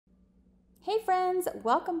Hey friends,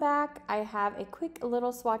 welcome back. I have a quick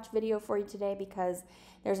little swatch video for you today because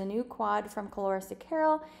there's a new quad from Colores to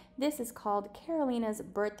Carol. This is called Carolina's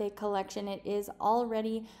Birthday Collection. It is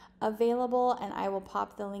already available and I will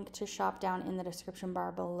pop the link to shop down in the description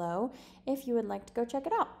bar below if you would like to go check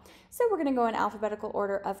it out. So we're gonna go in alphabetical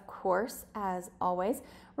order, of course, as always.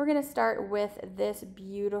 We're gonna start with this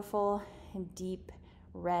beautiful deep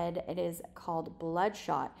red. It is called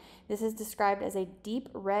Bloodshot. This is described as a deep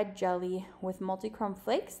red jelly with multichrome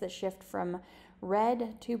flakes that shift from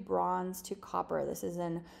red to bronze to copper. This is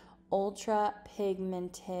an ultra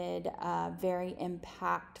pigmented, very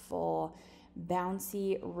impactful,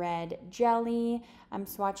 bouncy red jelly. I'm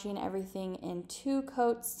swatching everything in 2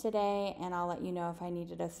 coats today, and I'll let you know if I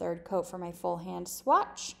needed a 3rd coat for my full hand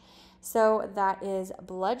swatch. So that is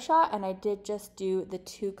Bloodshot, and I did just do the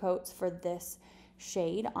 2 coats for this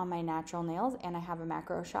shade on my natural nails, and I have a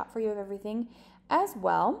macro shot for you of everything as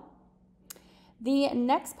well. The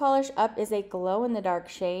next polish up is a glow-in-the-dark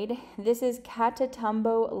shade. This is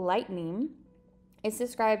Catatumbo Lightning. It's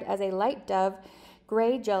described as a light dove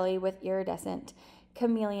gray jelly with iridescent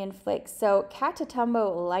chameleon flakes. So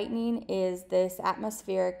Catatumbo Lightning is this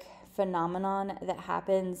atmospheric phenomenon that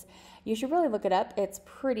happens. You should really look it up. It's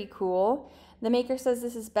pretty cool. The maker says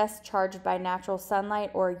this is best charged by natural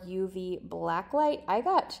sunlight or UV blacklight. I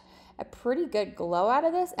got a pretty good glow out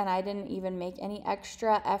of this, and I didn't even make any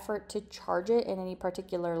extra effort to charge it in any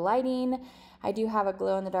particular lighting. I do have a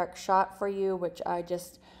glow-in-the-dark shot for you, which I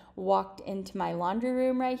just walked into my laundry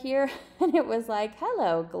room right here, and it was like,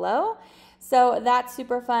 hello, glow. So that's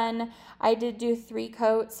super fun. I did do 3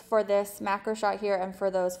 coats for this macro shot here and for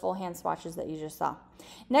those full hand swatches that you just saw.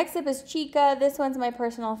 Next up is Chica. This one's my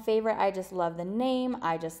personal favorite. I just love the name.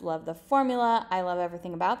 I just love the formula. I love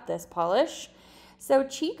everything about this polish. So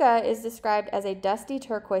Chica is described as a dusty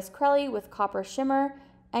turquoise crelly with copper shimmer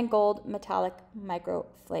and gold metallic micro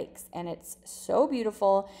flakes, and it's so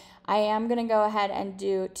beautiful. I am going to go ahead and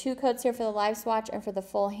do 2 coats here for the live swatch, and for the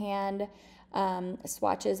full hand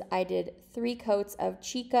swatches I did 3 coats of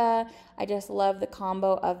Chica. I just love the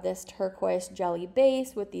combo of this turquoise jelly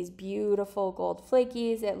base with these beautiful gold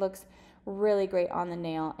flakies. It looks really great on the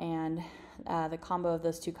nail, and the combo of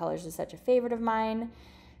those 2 colors is such a favorite of mine.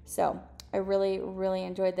 So I really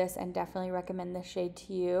enjoyed this and definitely recommend this shade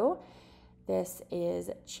to you. This is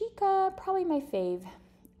Chica, probably my fave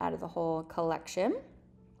out of the whole collection.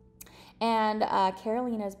 And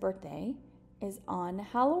Carolina's birthday is on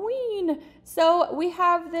Halloween. So we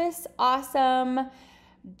have this awesome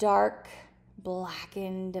dark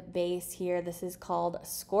blackened base here. This is called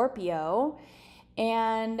Scorpio.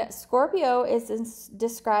 And Scorpio is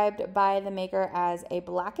described by the maker as a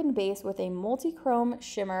blackened base with a multi-chrome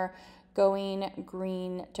shimmer going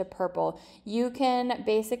green to purple. You can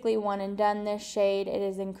basically one and done this shade. It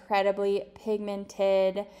is incredibly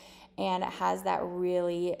pigmented, and it has that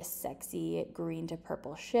really sexy green to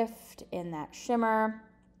purple shift in that shimmer.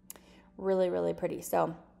 Really pretty.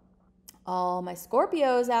 So all my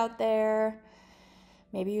Scorpios out there,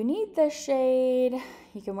 maybe you need this shade.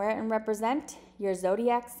 You can wear it and represent your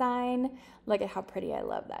zodiac sign. Look at how pretty. I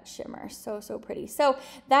love that shimmer. So pretty. So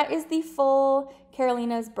that is the full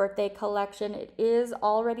Carolina's birthday collection. It is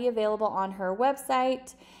already available on her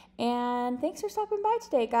website. And thanks for stopping by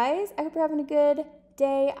today, guys. I hope you're having a good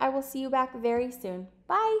day. I will see you back very soon.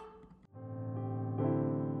 Bye.